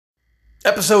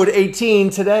Episode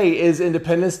 18 today is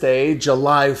Independence Day,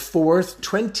 July 4th,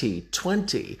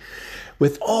 2020.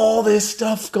 With all this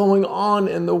stuff going on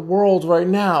in the world right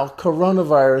now,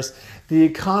 coronavirus, the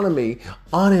economy,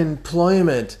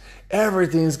 unemployment,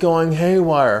 everything's going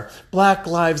haywire. Black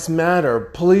Lives Matter,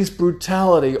 police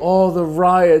brutality, all the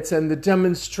riots and the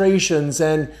demonstrations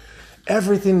and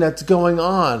everything that's going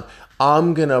on.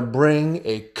 I'm going to bring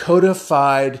a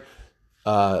codified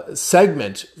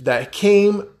segment that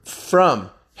came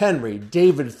from Henry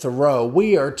David Thoreau.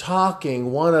 We are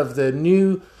talking one of the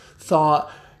new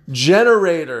thought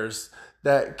generators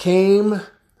that came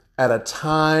at a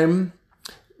time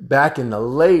back in the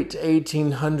late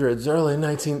 1800s, early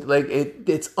 1900s.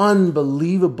 It's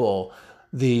unbelievable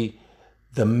the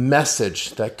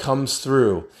message that comes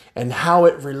through and how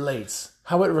it relates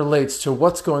to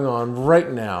what's going on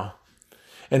right now,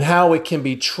 and how it can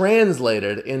be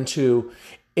translated into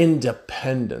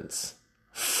independence,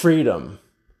 freedom,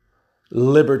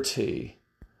 liberty,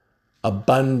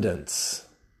 abundance,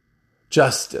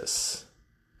 justice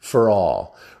for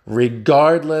all,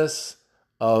 regardless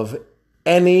of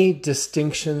any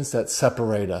distinctions that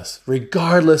separate us,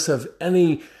 regardless of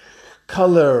any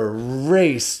color,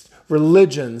 race,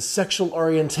 religion, sexual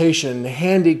orientation,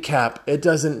 handicap. It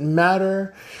doesn't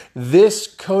matter. This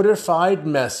codified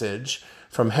message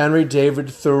from Henry David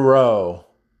Thoreau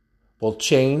will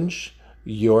change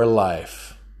your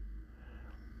life.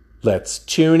 Let's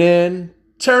tune in,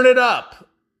 turn it up,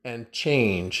 and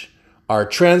change our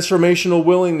transformational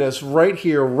willingness right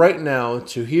here, right now,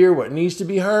 to hear what needs to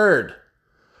be heard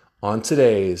on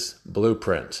today's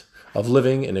Blueprint of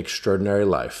Living an Extraordinary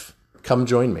Life. Come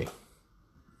join me.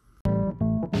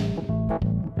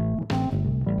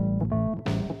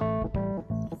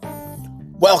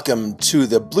 Welcome to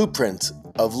the Blueprint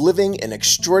of Living an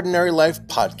Extraordinary Life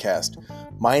podcast.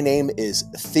 My name is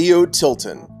Theo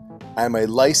Tilton. I'm a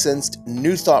licensed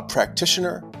New Thought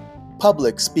practitioner,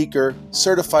 public speaker,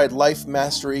 certified life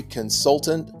mastery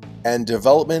consultant, and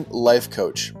development life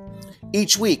coach.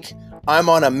 Each week, I'm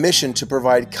on a mission to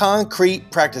provide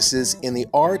concrete practices in the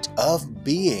art of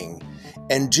being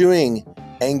and doing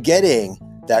and getting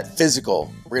that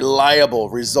physical, reliable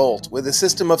result with a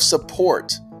system of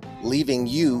support, leaving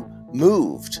you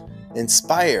moved,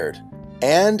 inspired,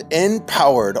 and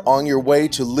empowered on your way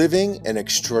to living an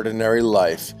extraordinary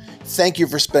life. Thank you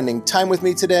for spending time with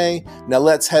me today. Now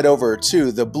let's head over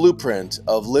to the Blueprint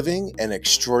of Living an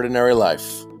Extraordinary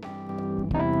Life.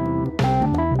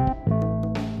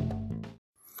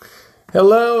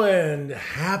 Hello and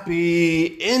happy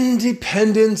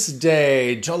Independence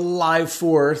Day, July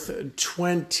 4th,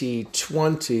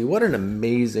 2020. What an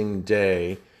amazing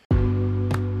day.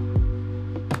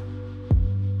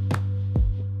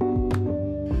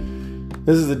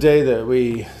 This is the day that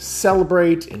we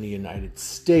celebrate in the United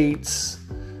States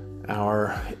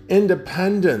our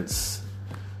independence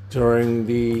during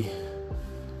the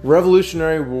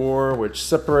Revolutionary War, which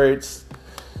separated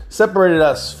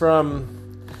us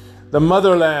from the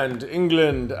motherland,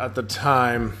 England at the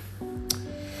time,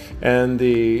 and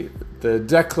the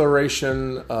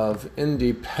Declaration of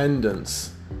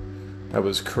Independence that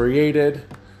was created,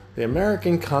 the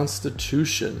American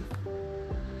Constitution.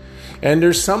 And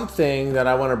there's something that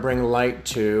I want to bring light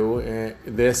to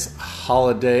this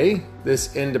holiday,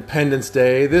 this Independence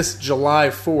Day, this July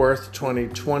 4th,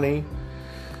 2020.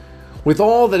 With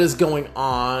all that is going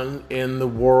on in the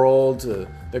world,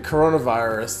 the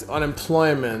coronavirus, the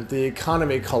unemployment, the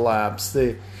economy collapse,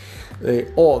 the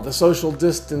social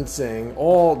distancing,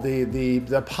 all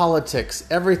the politics,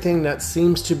 everything that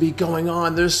seems to be going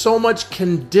on. There's so much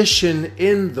condition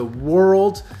in the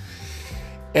world,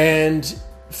 and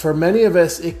for many of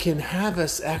us, it can have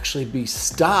us actually be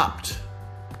stopped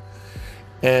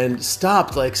in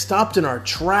our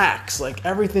tracks. Like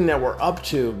everything that we're up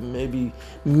to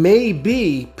may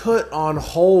be put on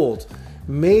hold,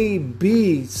 may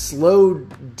be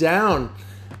slowed down.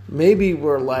 Maybe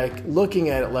we're like looking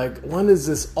at it like, when is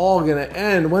this all going to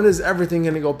end? When is everything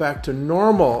going to go back to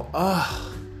normal?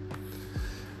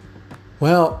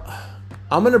 Well,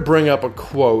 I'm going to bring up a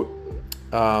quote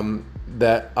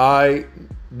that I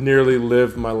nearly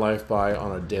live my life by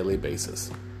on a daily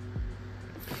basis.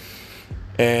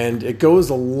 And it goes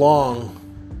along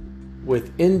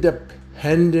with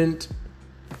independent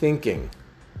thinking.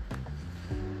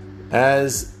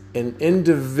 As an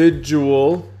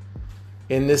individual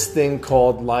in this thing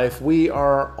called life, we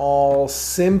are all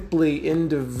simply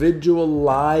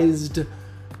individualized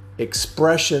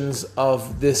expressions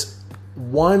of this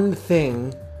one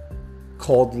thing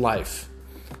called life.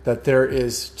 That there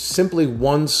is simply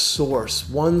one source,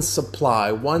 one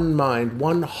supply, one mind,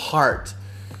 one heart,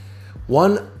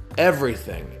 one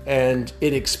everything, and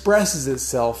it expresses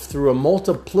itself through a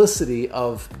multiplicity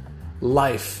of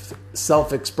life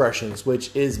self-expressions,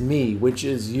 which is me, which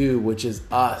is you, which is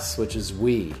us, which is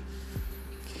we.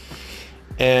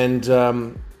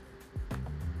 And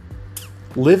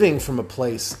living from a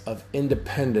place of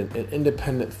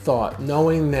independent thought,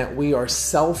 knowing that we are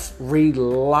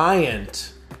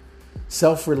self-reliant,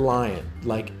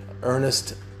 like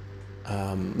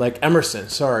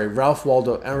Ralph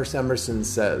Waldo Emerson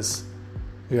says,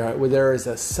 there is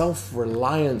a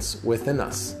self-reliance within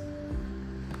us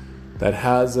that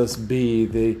has us be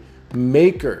the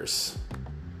makers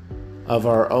of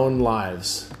our own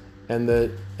lives and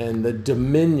the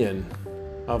dominion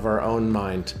of our own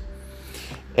mind.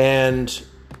 And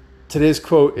today's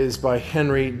quote is by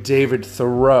Henry David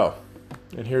Thoreau.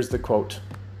 And here's the quote.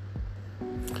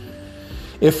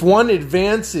 If one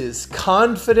advances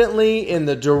confidently in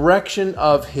the direction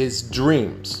of his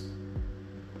dreams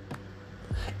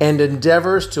and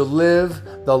endeavors to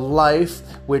live the life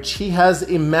which he has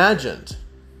imagined,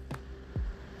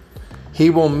 he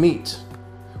will meet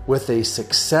with a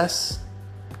success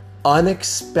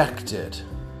unexpected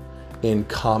in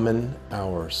common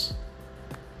hours.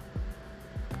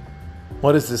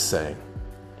 What is this saying?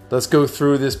 Let's go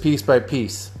through this piece by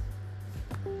piece,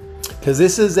 because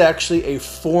this is actually a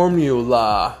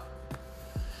formula.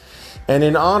 And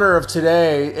in honor of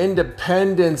today,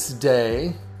 Independence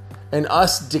Day, and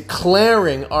us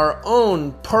declaring our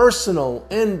own personal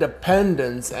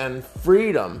independence and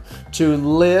freedom to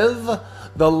live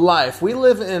the life. We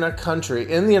live in a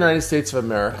country, in the United States of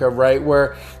America, right,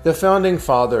 where the founding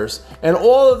fathers and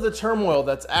all of the turmoil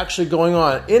that's actually going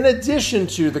on, in addition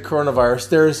to the coronavirus,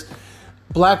 there's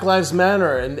Black Lives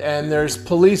Matter and there's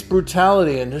police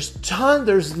brutality, and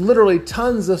there's literally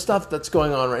tons of stuff that's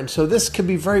going on, right? And so this could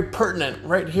be very pertinent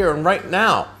right here and right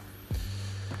now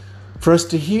for us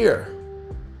to hear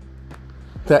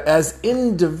that as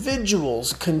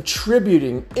individuals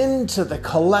contributing into the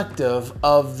collective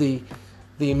of the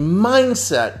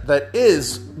mindset that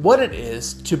is what it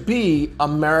is to be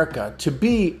America, to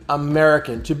be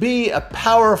American, to be a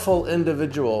powerful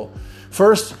individual.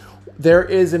 First, there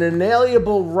is an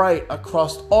inalienable right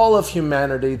across all of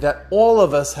humanity that all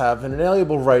of us have,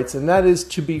 inalienable rights, and that is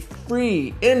to be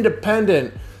free,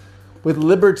 independent, with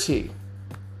liberty.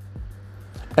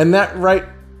 And that right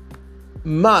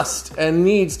must and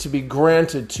needs to be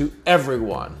granted to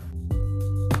everyone.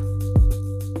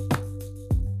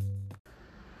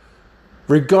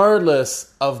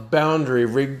 Regardless of boundary,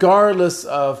 regardless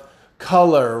of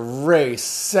color, race,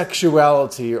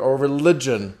 sexuality, or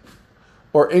religion,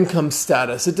 or income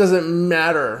status, it doesn't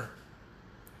matter.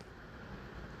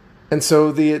 And so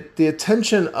the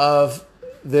attention of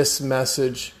this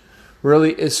message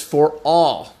really is for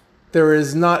all. There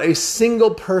is not a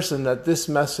single person that this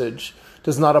message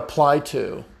does not apply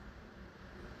to.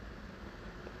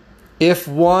 If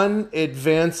one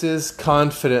advances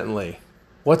confidently,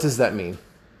 what does that mean?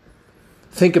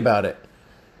 Think about it.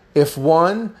 If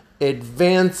one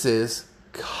advances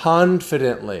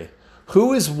confidently,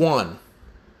 who is one?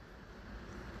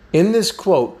 In this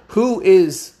quote, who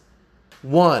is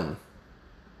one?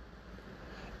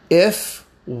 If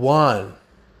one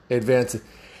advances.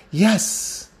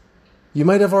 Yes, you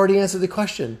might have already answered the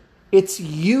question. It's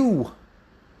you.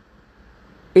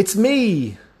 It's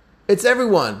me. It's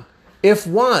everyone. If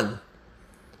one,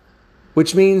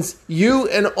 which means you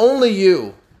and only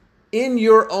you in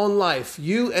your own life,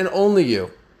 you and only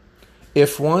you.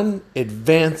 If one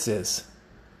advances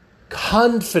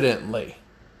confidently,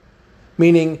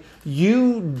 meaning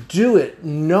you do it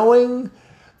knowing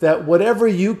that whatever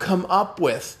you come up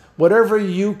with, whatever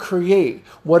you create,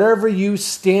 whatever you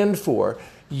stand for,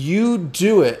 you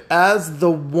do it as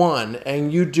the one,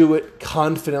 and you do it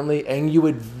confidently, and you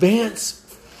advance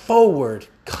forward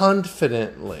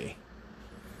confidently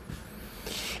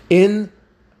in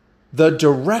the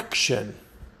direction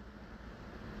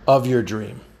of your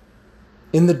dream.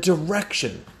 In the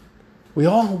direction. We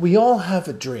all have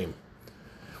a dream.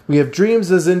 We have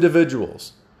dreams as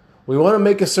individuals. We want to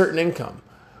make a certain income.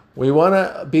 We want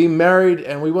to be married,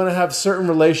 and we want to have certain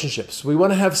relationships. We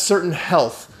want to have certain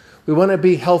health. We want to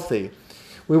be healthy.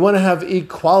 We want to have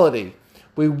equality.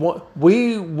 We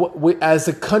as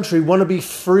a country want to be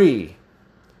free.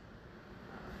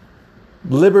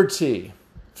 Liberty,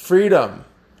 freedom,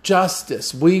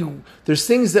 justice. There's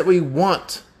things that we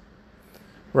want,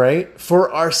 right?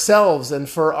 For ourselves and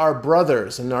for our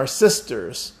brothers and our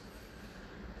sisters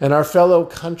and our fellow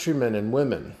countrymen and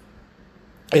women.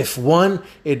 If one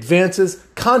advances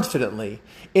confidently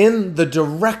in the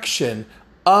direction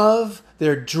of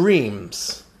their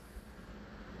dreams,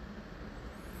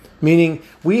 Meaning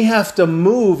we have to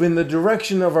move in the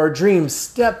direction of our dreams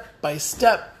step by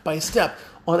step by step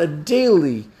on a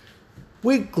daily,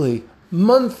 weekly,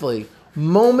 monthly,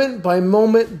 moment by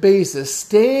moment basis,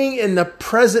 staying in the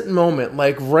present moment,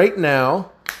 like right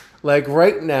now, like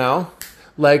right now,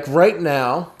 like right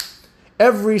now.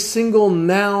 Every single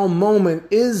now moment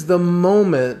is the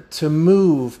moment to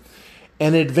move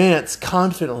and advance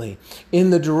confidently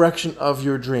in the direction of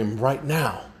your dream right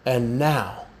now and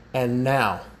now and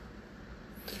now.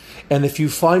 And if you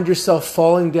find yourself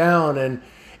falling down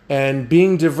and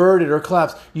being diverted or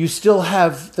collapsed, you still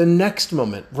have the next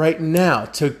moment right now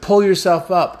to pull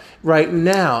yourself up right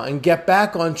now and get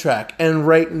back on track. And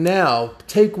right now,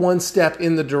 take one step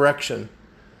in the direction.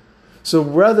 So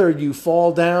whether you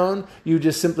fall down, you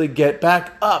just simply get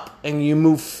back up and you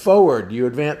move forward. You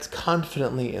advance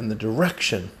confidently in the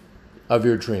direction of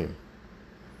your dream.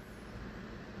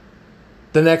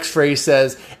 The next phrase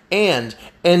says, and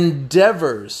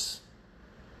endeavors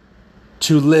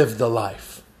to live the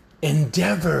life.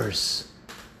 Endeavors.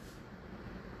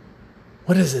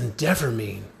 What does endeavor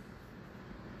mean?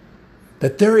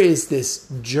 That there is this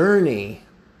journey.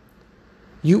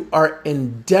 You are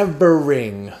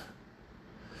endeavoring.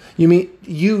 You mean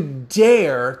you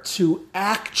dare to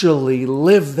actually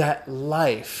live that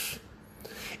life.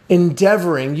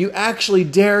 Endeavoring, you actually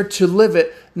dare to live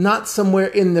it, not somewhere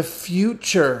in the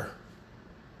future.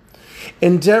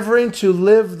 Endeavoring to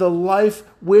live the life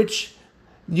which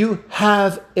you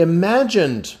have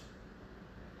imagined.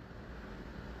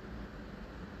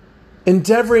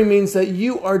 Endeavoring means that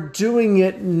you are doing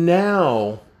it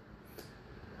now.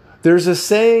 There's a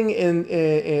saying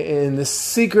in The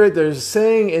Secret, there's a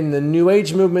saying in the New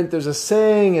Age movement, there's a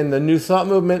saying in the New Thought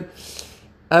movement.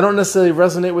 I don't necessarily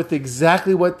resonate with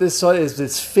exactly what this thought is.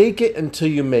 It's fake it until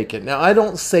you make it. Now, I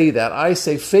don't say that. I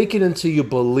say fake it until you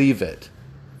believe it.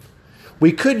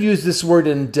 We could use this word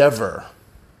endeavor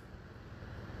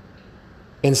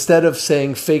instead of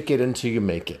saying fake it until you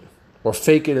make it or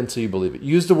fake it until you believe it.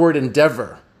 Use the word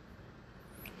endeavor.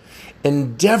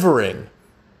 Endeavoring.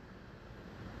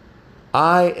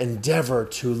 I endeavor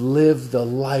to live the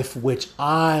life which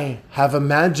I have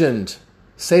imagined.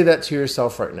 Say that to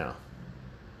yourself right now.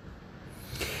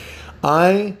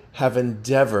 I have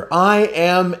endeavor. I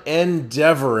am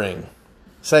endeavoring.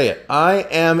 Say it. I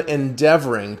am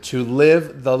endeavoring to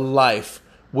live the life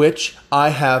which I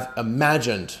have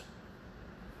imagined.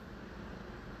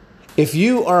 If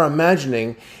you are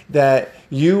imagining that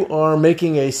you are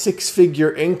making a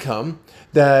six-figure income,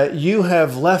 that you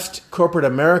have left corporate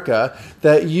America,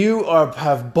 that you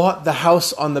have bought the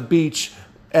house on the beach,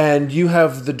 and you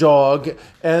have the dog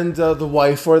and the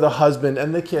wife or the husband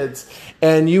and the kids,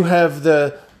 and you have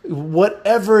the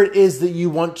whatever it is that you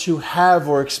want to have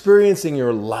or experience in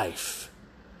your life,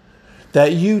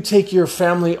 that you take your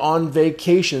family on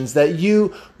vacations, that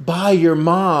you buy your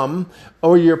mom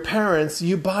or your parents,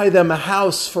 you buy them a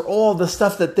house for all the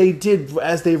stuff that they did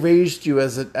as they raised you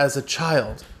as a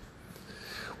child.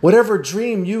 Whatever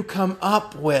dream you come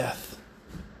up with,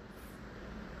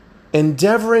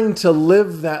 endeavoring to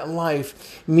live that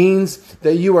life means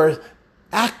that you are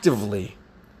actively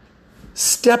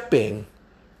stepping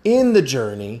in the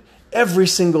journey every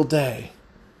single day.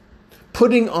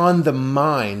 Putting on the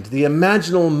mind, the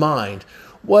imaginal mind.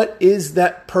 What is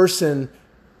that person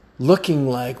looking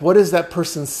like? What is that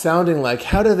person sounding like?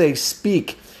 How do they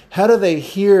speak? How do they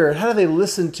hear? How do they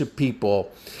listen to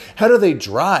people? How do they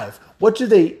drive? What do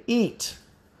they eat?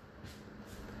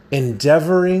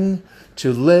 Endeavoring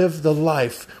to live the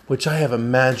life which I have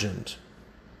imagined.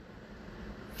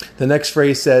 The next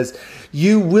phrase says,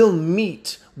 you will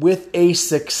meet with a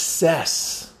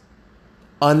success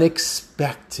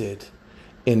unexpected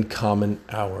in common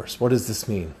hours. What does this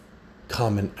mean?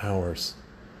 Common hours.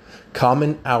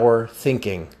 Common hour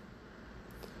thinking.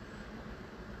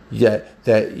 Yet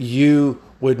that you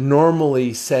would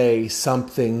normally say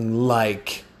something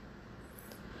like,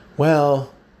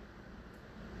 well,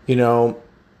 you know,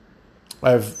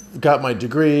 I've got my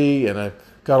degree and I've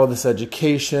got all this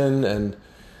education and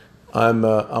I'm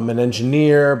an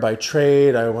engineer by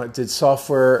trade. I did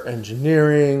software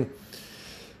engineering.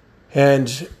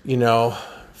 And, you know,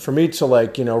 for me to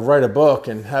write a book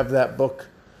and have that book,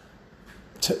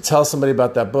 tell somebody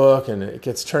about that book and it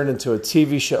gets turned into a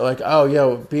TV show, like, oh,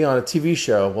 yeah, be on a TV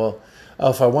show. Well,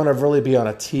 if I want to really be on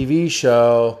a TV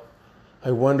show,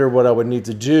 I wonder what I would need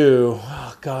to do.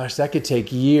 Oh, gosh, that could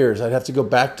take years. I'd have to go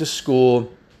back to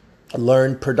school,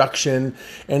 learn production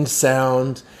and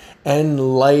sound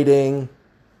and lighting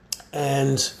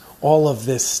and all of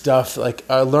this stuff. Like,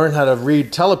 I learn how to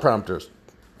read teleprompters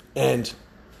and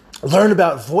learn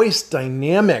about voice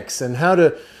dynamics and how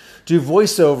to do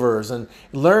voiceovers and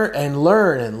learn.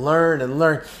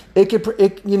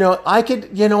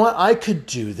 I could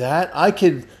do that. I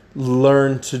could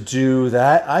learn to do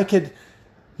that. I could,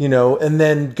 and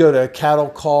then go to cattle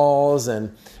calls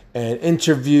and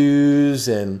interviews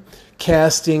and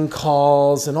casting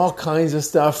calls and all kinds of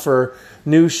stuff for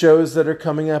new shows that are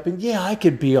coming up. And I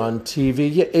could be on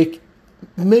TV.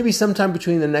 Maybe sometime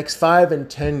between the next 5 and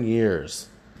 10 years.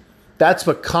 That's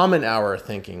what common hour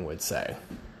thinking would say.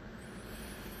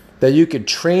 That you could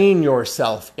train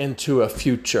yourself into a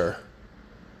future.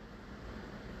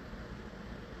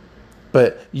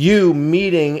 But you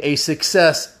meeting a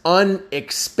success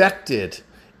unexpected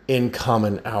in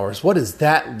common hours, what does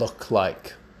that look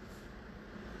like?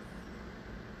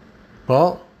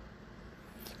 Well,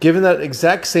 given that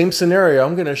exact same scenario,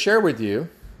 I'm going to share with you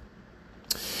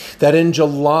that in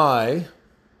July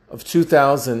of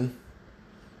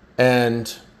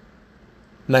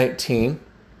 2019,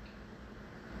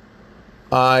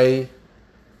 I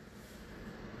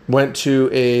went to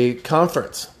a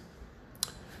conference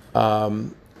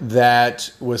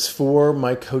that was for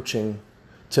my coaching,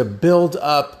 to build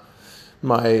up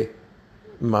my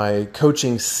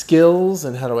coaching skills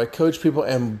and how do I coach people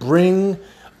and bring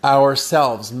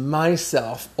ourselves,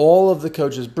 myself, all of the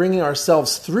coaches, bringing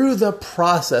ourselves through the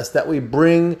process that we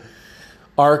bring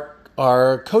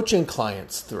our coaching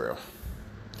clients through,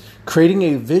 creating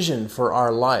a vision for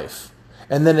our life,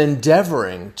 and then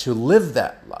endeavoring to live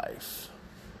that life,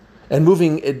 and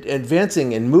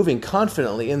advancing and moving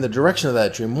confidently in the direction of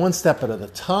that dream, one step at a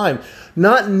time,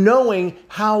 not knowing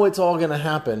how it's all going to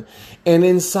happen. And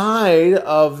inside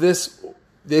of this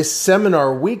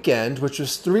seminar weekend, which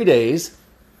was 3 days,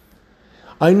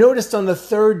 I noticed on the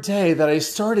third day that I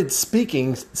started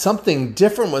speaking, something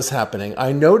different was happening.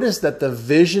 I noticed that the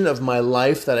vision of my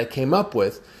life that I came up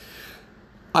with,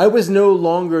 I was no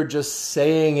longer just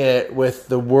saying it with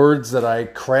the words that I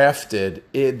crafted,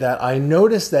 that I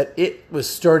noticed that it was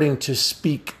starting to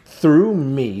speak through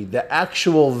me. The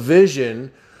actual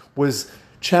vision was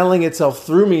channeling itself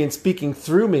through me and speaking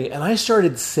through me. And I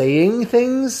started saying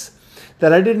things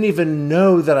that I didn't even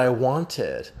know that I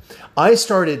wanted. I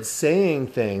started saying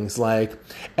things like,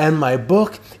 and my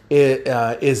book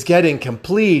is getting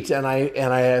complete, and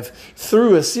I have,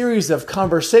 through a series of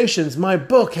conversations, my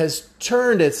book has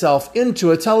turned itself into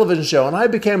a television show, and I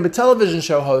became a television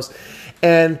show host.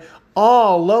 And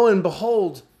lo and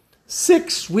behold,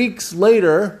 6 weeks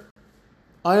later,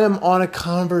 I am on a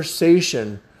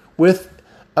conversation with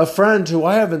a friend who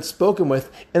I haven't spoken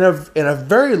with in a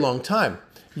very long time,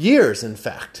 years, in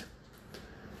fact.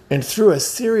 And through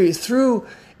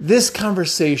this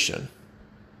conversation,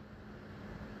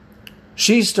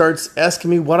 she starts asking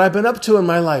me what I've been up to in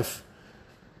my life.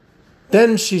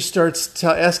 Then she starts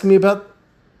asking me about,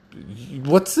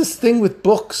 what's this thing with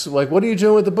books? Like, what are you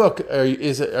doing with the book? Are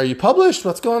you published?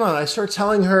 What's going on? I start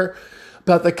telling her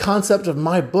about the concept of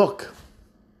my book.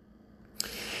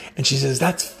 And she says,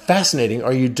 that's fascinating.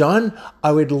 Are you done?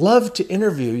 I would love to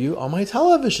interview you on my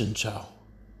television show.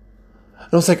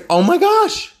 And I was like, oh my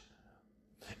gosh.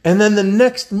 And then the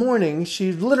next morning,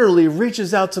 she literally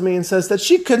reaches out to me and says that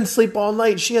she couldn't sleep all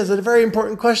night. She has a very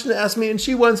important question to ask me, and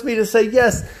she wants me to say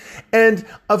yes. And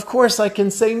of course, I can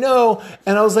say no.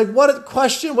 And I was like, what a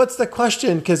question? What's the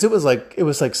question? Because it was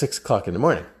like 6 o'clock in the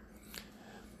morning.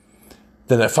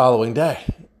 Then the following day.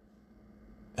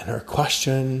 And her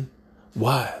question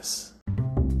was,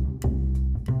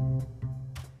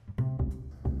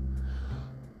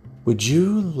 would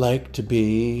you like to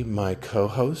be my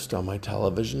co-host on my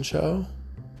television show?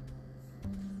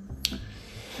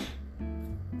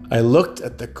 I looked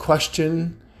at the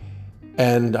question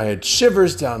and I had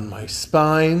shivers down my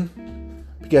spine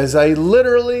because I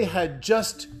literally had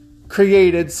just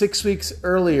created 6 weeks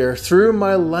earlier through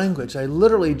my language. I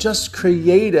literally just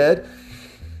created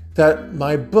that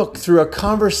my book, through a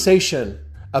conversation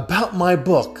about my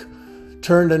book,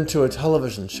 turned into a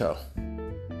television show.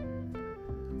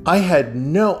 I had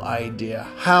no idea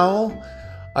how.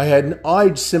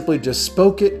 I simply just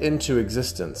spoke it into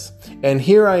existence. And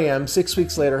here I am 6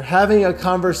 weeks later having a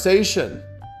conversation.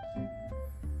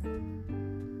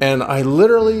 And I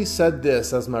literally said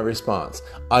this as my response.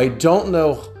 I don't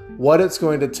know what it's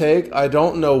going to take. I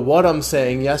don't know what I'm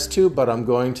saying yes to, but I'm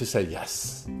going to say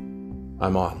yes.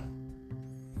 I'm on.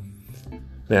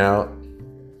 Now,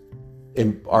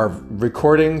 our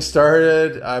recording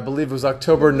started, I believe it was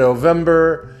October,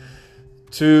 November,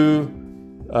 two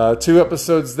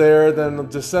episodes there, then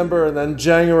December, and then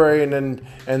January, and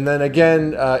then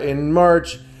again in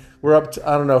March. We're up to,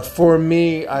 I don't know, for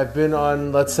me, I've been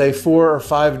on, let's say, 4 or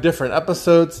 5 different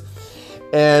episodes,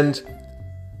 and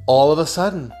all of a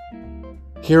sudden,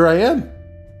 here I am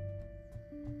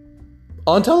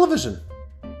on television.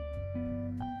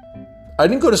 I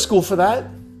didn't go to school for that.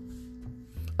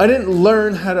 I didn't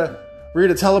learn how to read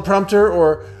a teleprompter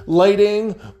or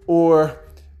lighting or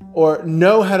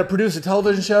know how to produce a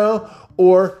television show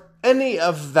or any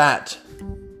of that.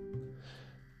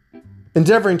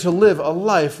 Endeavoring to live a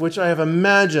life which I have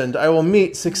imagined I will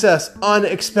meet success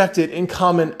unexpected in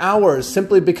common hours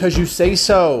simply because you say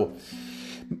so.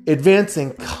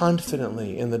 Advancing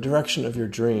confidently in the direction of your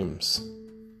dreams.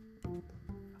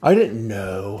 I didn't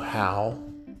know how.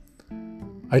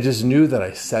 I just knew that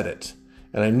I said it,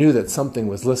 and I knew that something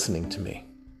was listening to me.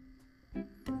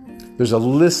 There's a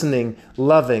listening,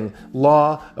 loving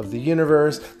law of the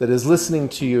universe that is listening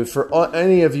to you. For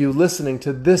any of you listening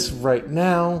to this right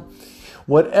now,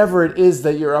 whatever it is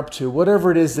that you're up to,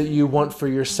 whatever it is that you want for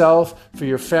yourself, for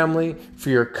your family, for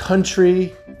your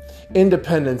country,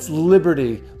 independence,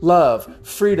 liberty, love,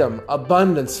 freedom,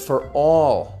 abundance for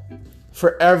all,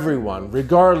 for everyone,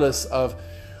 regardless of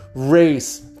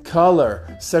race, color,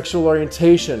 sexual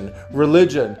orientation,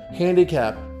 religion,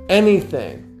 handicap,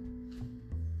 anything.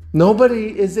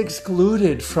 Nobody is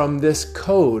excluded from this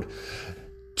code.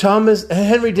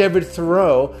 Henry David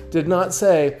Thoreau did not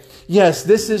say, yes,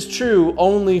 this is true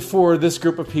only for this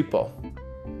group of people.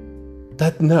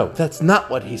 That's not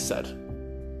what he said.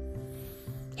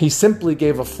 He simply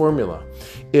gave a formula.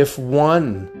 If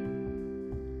one,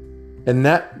 and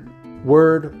that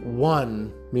word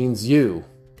one means you,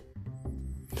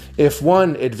 if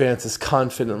one advances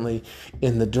confidently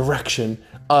in the direction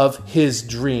of his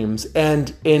dreams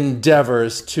and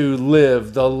endeavors to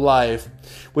live the life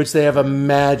which they have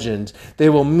imagined, they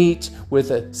will meet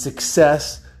with a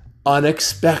success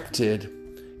unexpected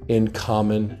in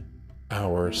common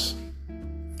hours.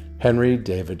 Henry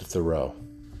David Thoreau.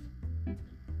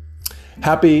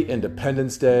 Happy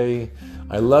Independence Day.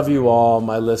 I love you all,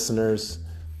 my listeners.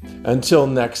 Until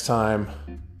next time,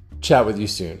 chat with you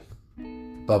soon.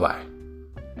 Bye-bye.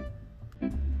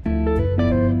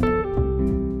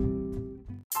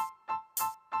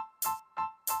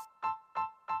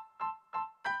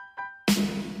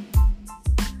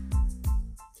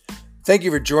 Thank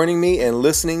you for joining me and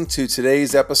listening to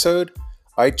today's episode.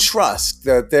 I trust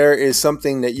that there is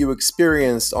something that you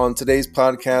experienced on today's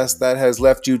podcast that has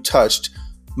left you touched,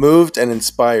 moved, and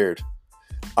inspired.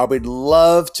 I would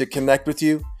love to connect with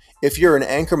you. If you're an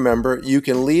Anchor member, you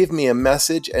can leave me a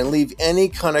message and leave any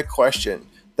kind of question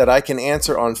that I can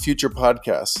answer on future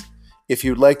podcasts. If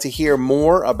you'd like to hear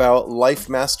more about Life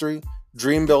Mastery,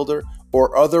 Dream Builder,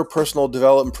 or other personal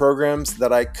development programs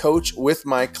that I coach with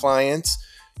my clients,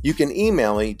 you can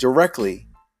email me directly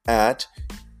at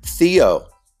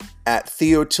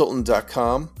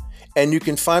theo@theotilton.com, and you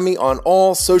can find me on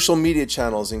all social media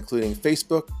channels, including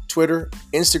Facebook, Twitter,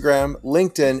 Instagram,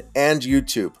 LinkedIn, and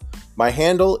YouTube. My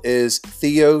handle is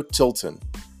Theo Tilton.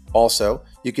 Also,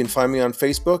 you can find me on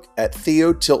Facebook at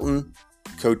Theo Tilton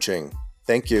Coaching.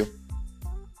 Thank you.